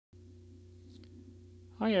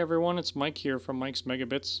Hi everyone, it's Mike here from Mike's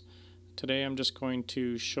Megabits. Today I'm just going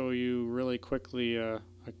to show you really quickly a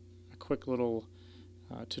quick little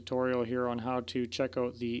tutorial here on how to check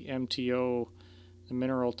out the MTO, the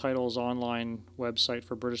Mineral Titles Online website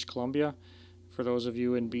for British Columbia. For those of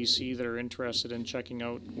you in BC that are interested in checking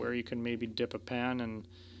out where you can maybe dip a pan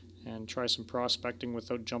and try some prospecting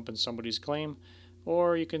without jumping somebody's claim,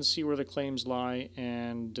 or you can see where the claims lie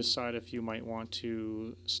and decide if you might want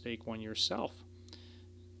to stake one yourself.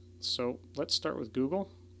 So let's start with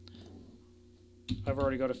Google. I've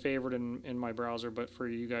already got a favorite in my browser, but for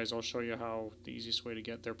you guys I'll show you how the easiest way to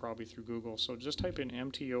get there, probably through Google. So just type in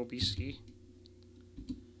MTOBC,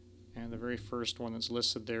 and the very first one that's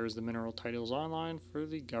listed there is the Mineral Titles Online for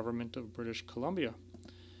the Government of British Columbia.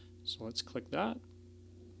 So let's click that.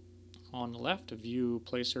 On the left, view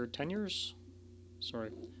placer tenures.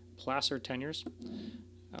 Placer tenures.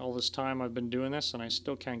 All this time I've been doing this and I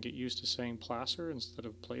still can't get used to saying placer instead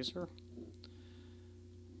of placer.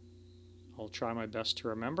 I'll try my best to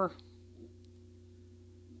remember.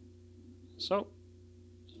 So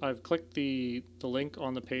I've clicked the link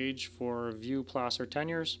on the page for view placer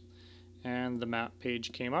tenures, and the map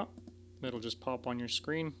page came up. It'll just pop on your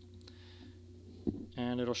screen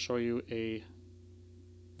and it'll show you a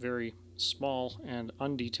very small and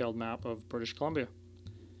undetailed map of British Columbia.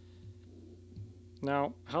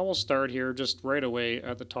 Now, how we'll start here, just right away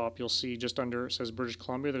at the top, you'll see just under it says British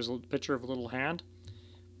Columbia, there's a picture of a little hand.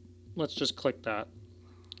 Let's just click that.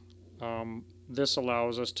 This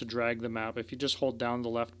allows us to drag the map. If you just hold down the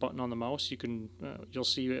left button on the mouse, you can, you'll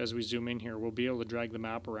see as we zoom in here, we'll be able to drag the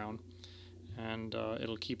map around, and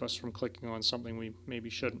it'll keep us from clicking on something we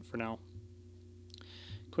maybe shouldn't for now.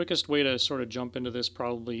 Quickest way to sort of jump into this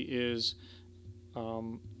probably is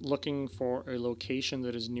looking for a location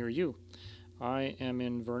that is near you. I am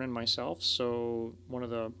in Vernon myself, so one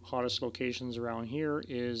of the hottest locations around here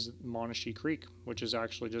is Monashee Creek, which is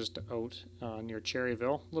actually just out near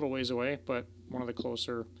Cherryville, a little ways away, but one of the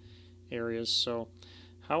closer areas. So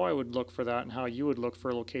how I would look for that and how you would look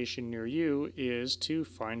for a location near you is to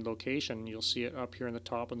find location. You'll see it up here in the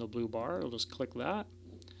top in the blue bar. You'll just click that,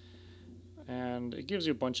 and it gives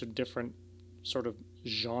you a bunch of different sort of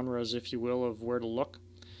genres, if you will, of where to look.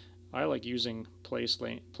 I like using place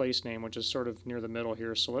name, which is sort of near the middle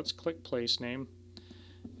here. So let's click place name,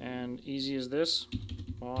 and easy as this,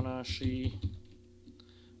 Monashee.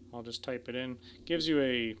 I'll just type it in. Gives you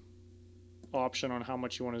a option on how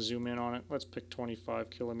much you want to zoom in on it. Let's pick 25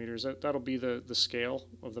 kilometers. That'll be the scale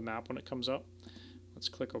of the map when it comes up. Let's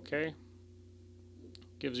click OK.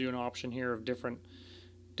 Gives you an option here of different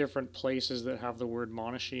places that have the word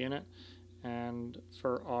Monashee in it. And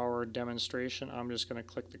for our demonstration, I'm just going to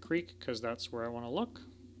click the creek because that's where I want to look.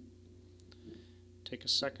 Take a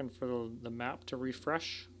second for the map to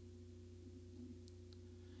refresh.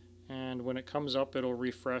 And when it comes up, it'll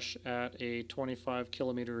refresh at a 25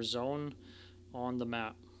 kilometer zone on the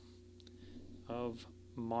map of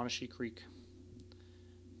Monashee Creek.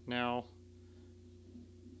 Now,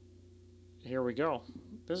 here we go.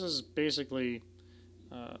 This is basically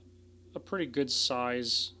a pretty good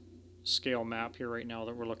size scale map here right now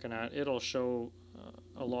that we're looking at. It'll show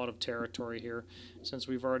a lot of territory here. Since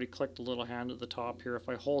we've already clicked the little hand at the top here, if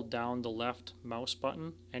I hold down the left mouse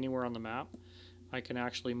button anywhere on the map, I can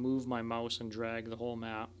actually move my mouse and drag the whole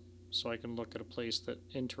map so I can look at a place that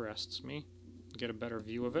interests me, get a better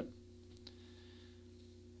view of it.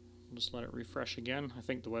 I'll just let it refresh again. I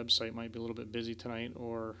think the website might be a little bit busy tonight,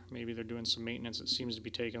 or maybe they're doing some maintenance. It seems to be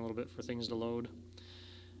taking a little bit for things to load.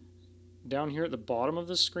 Down here at the bottom of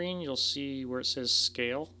the screen, you'll see where it says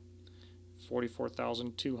scale,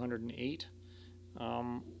 44,208.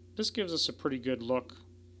 This gives us a pretty good look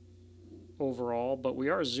overall, but we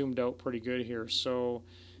are zoomed out pretty good here. So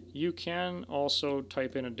you can also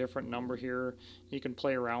type in a different number here. You can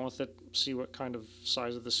play around with it, see what kind of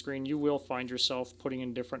size of the screen. You will find yourself putting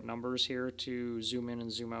in different numbers here to zoom in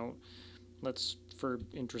and zoom out. Let's, for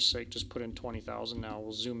interest's sake, just put in 20,000 now.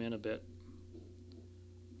 We'll zoom in a bit.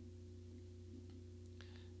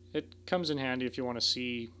 It comes in handy if you want to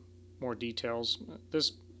see more details.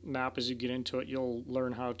 This map, as you get into it, you'll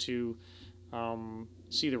learn how to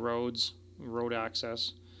see the roads, road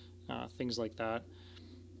access, things like that.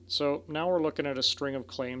 So now we're looking at a string of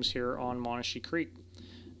claims here on Monashee Creek.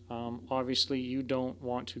 Obviously you don't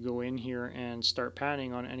want to go in here and start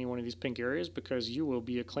panning on any one of these pink areas because you will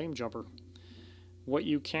be a claim jumper. What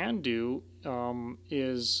you can do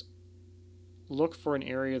is look for an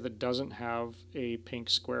area that doesn't have a pink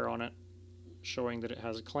square on it showing that it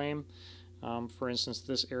has a claim. For instance,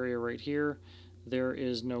 this area right here, there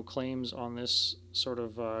is no claims on this sort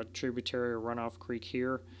of tributary or runoff creek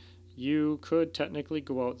here. You could technically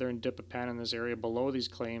go out there and dip a pan in this area below these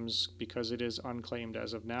claims because it is unclaimed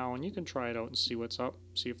as of now, and you can try it out and see what's up,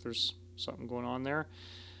 see if there's something going on there,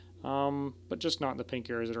 but just not in the pink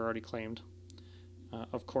areas that are already claimed.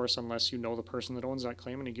 Of course, unless you know the person that owns that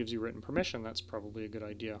claim and he gives you written permission, that's probably a good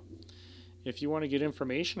idea. If you want to get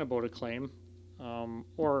information about a claim,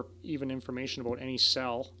 or even information about any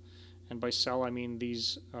cell, and by cell I mean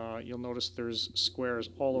these, you'll notice there's squares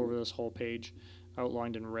all over this whole page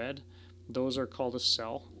outlined in red. Those are called a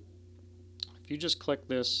cell. If you just click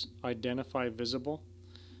this identify visible,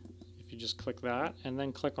 if you just click that and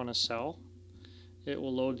then click on a cell, it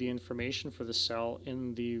will load the information for the cell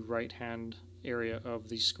in the right hand area of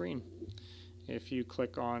the screen. If you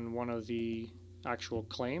click on one of the actual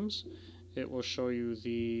claims, it will show you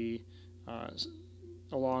the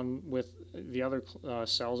along with the other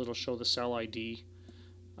cells, it'll show the cell ID.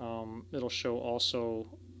 It'll show also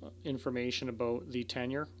information about the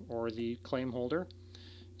tenure or the claim holder.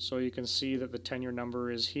 So you can see that the tenure number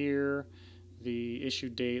is here, the issue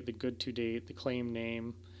date, the good to date, the claim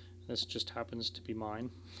name. This just happens to be mine.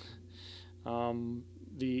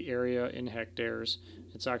 The area in hectares.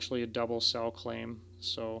 It's actually a double cell claim,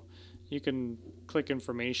 so you can click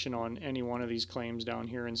information on any one of these claims down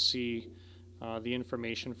here and see the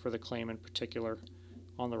information for the claim in particular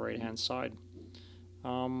on the right hand side.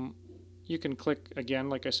 You can click, again,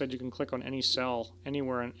 like I said, you can click on any cell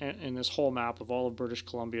anywhere in this whole map of all of British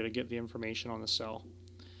Columbia to get the information on the cell.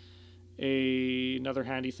 Another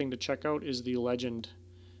handy thing to check out is the legend.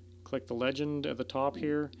 Click the legend at the top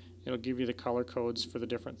here. It'll give you the color codes for the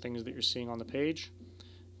different things that you're seeing on the page.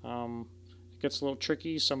 It gets a little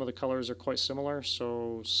tricky. Some of the colors are quite similar,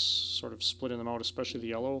 so sort of splitting them out, especially the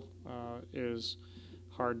yellow, is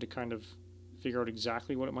hard to kind of figure out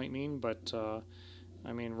exactly what it might mean, but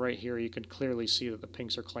I mean, right here you can clearly see that the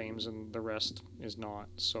pinks are claims and the rest is not.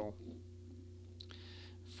 So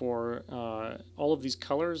for all of these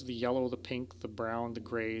colors, the yellow, the pink, the brown, the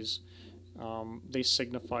grays, they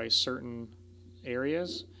signify certain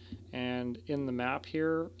areas, and in the map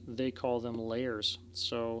here they call them layers.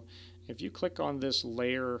 So if you click on this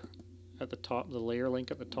layer at the top, the layer link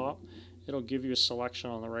at the top, it'll give you a selection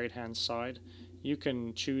on the right hand side. You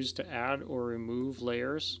can choose to add or remove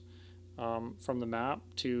layers from the map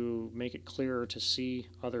to make it clearer to see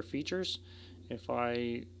other features. If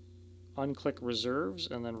I unclick reserves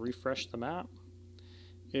and then refresh the map,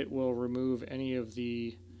 it will remove any of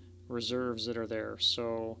the reserves that are there.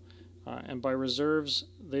 So and by reserves,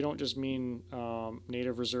 they don't just mean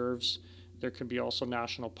native reserves. There could be also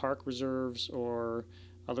national park reserves or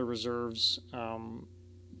other reserves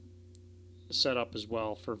set up as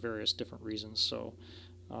well for various different reasons. So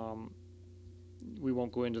we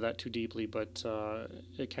won't go into that too deeply, but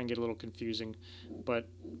it can get a little confusing. But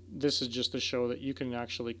this is just to show that you can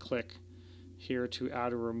actually click here to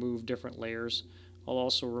add or remove different layers. I'll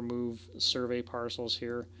also remove survey parcels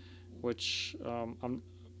here, which I'm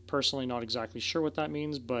personally not exactly sure what that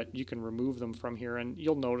means, but you can remove them from here, and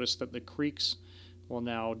you'll notice that the creeks will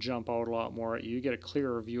now jump out a lot more at you. You get a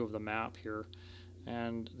clearer view of the map here,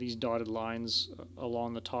 and these dotted lines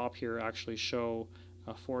along the top here actually show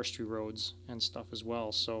forestry roads and stuff as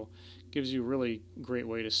well, so it gives you a really great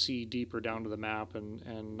way to see deeper down to the map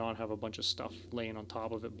and not have a bunch of stuff laying on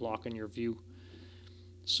top of it blocking your view.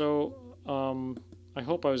 So I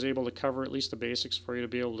hope I was able to cover at least the basics for you to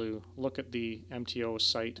be able to look at the MTO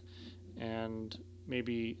site and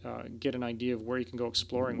maybe get an idea of where you can go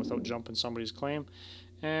exploring without jumping somebody's claim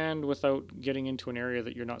and without getting into an area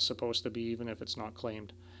that you're not supposed to be, even if it's not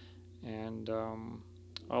claimed. And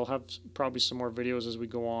I'll have probably some more videos as we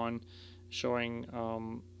go on showing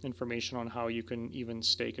information on how you can even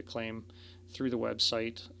stake a claim through the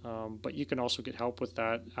website, but you can also get help with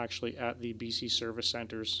that actually at the BC Service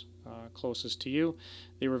Centres closest to you.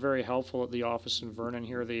 They were very helpful at the office in Vernon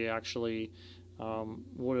here. They actually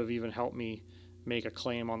would have even helped me make a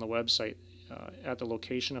claim on the website at the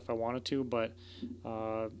location if I wanted to, but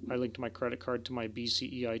I linked my credit card to my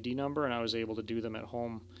BCE ID number and I was able to do them at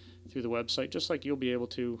home through the website, just like you'll be able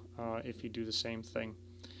to if you do the same thing.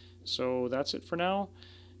 So that's it for now.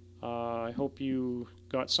 I hope you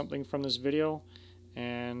got something from this video,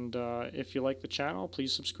 and if you like the channel,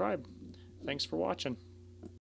 please subscribe. Thanks for watching.